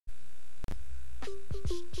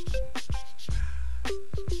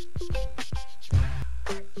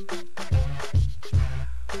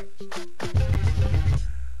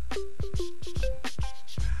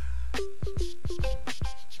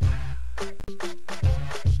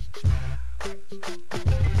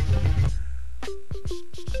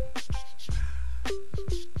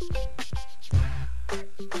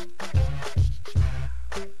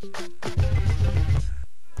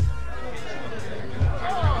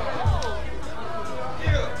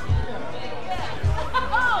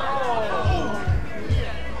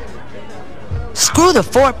Screw the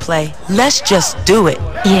foreplay, let's just do it.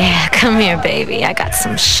 Yeah, come here, baby. I got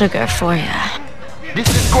some sugar for ya. This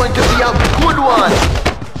is going to be a good one.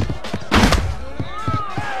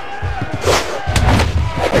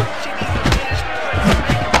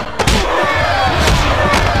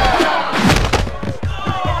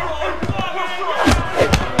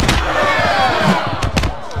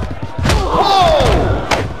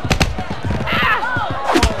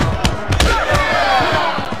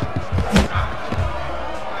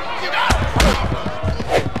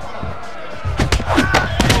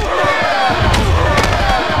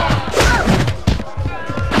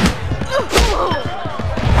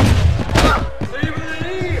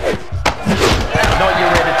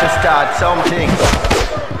 Something.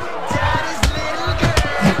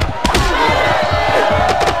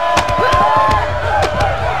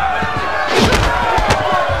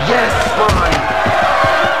 Yes, woman.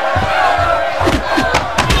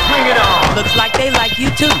 Bring it on. Looks like they like you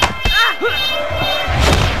too.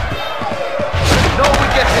 No, we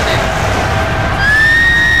getting it.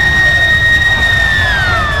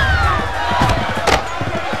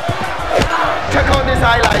 Check out this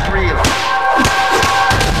highlight reel.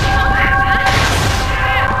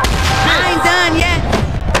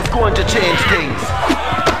 Going to change things.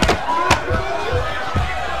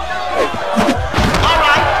 All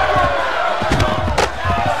right.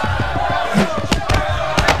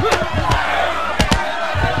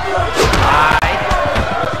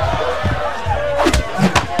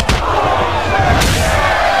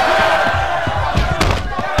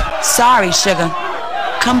 Sorry, sugar.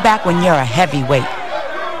 Come back when you're a heavyweight.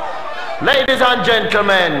 Ladies and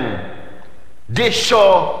gentlemen, this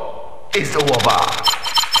show is over.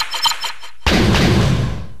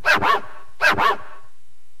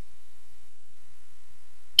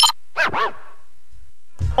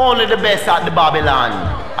 Only the best at the Babylon.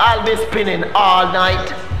 I'll be spinning all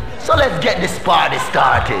night. So let's get this party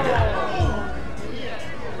started.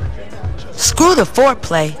 Screw the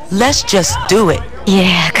foreplay, let's just do it.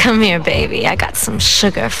 Yeah, come here, baby. I got some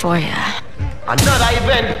sugar for ya. Another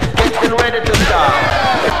event getting ready to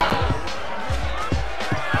start.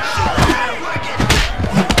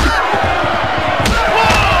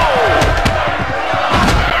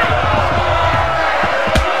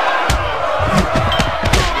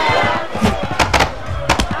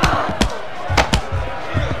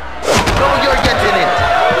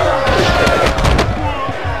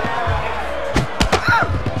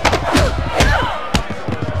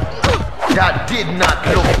 That did not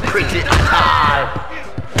look pretty at all.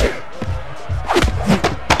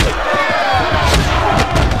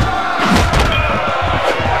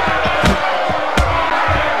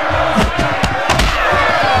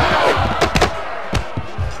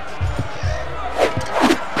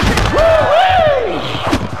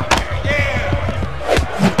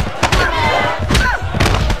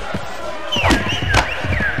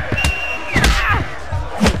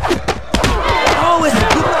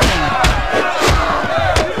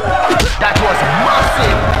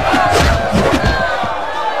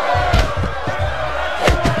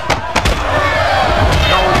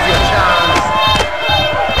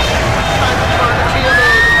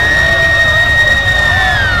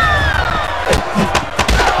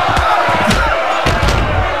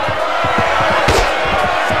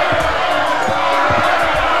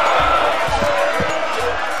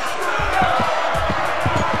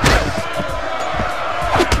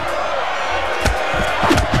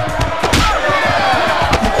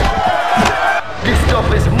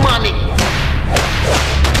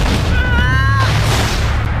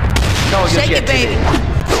 Shake it, baby.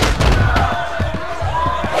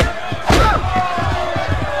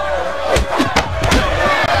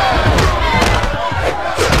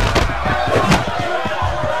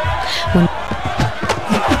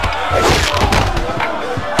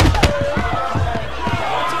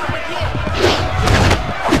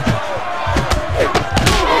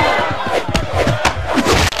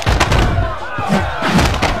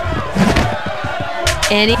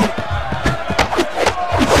 Any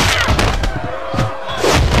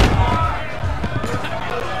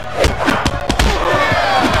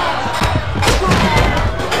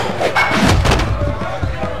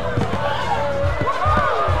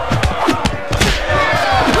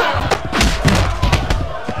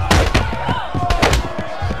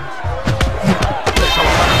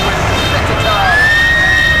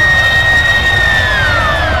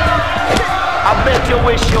You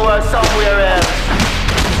wish you were somewhere else.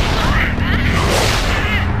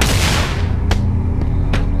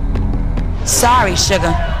 Sorry,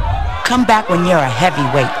 sugar. Come back when you're a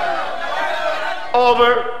heavyweight.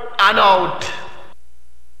 Over and out.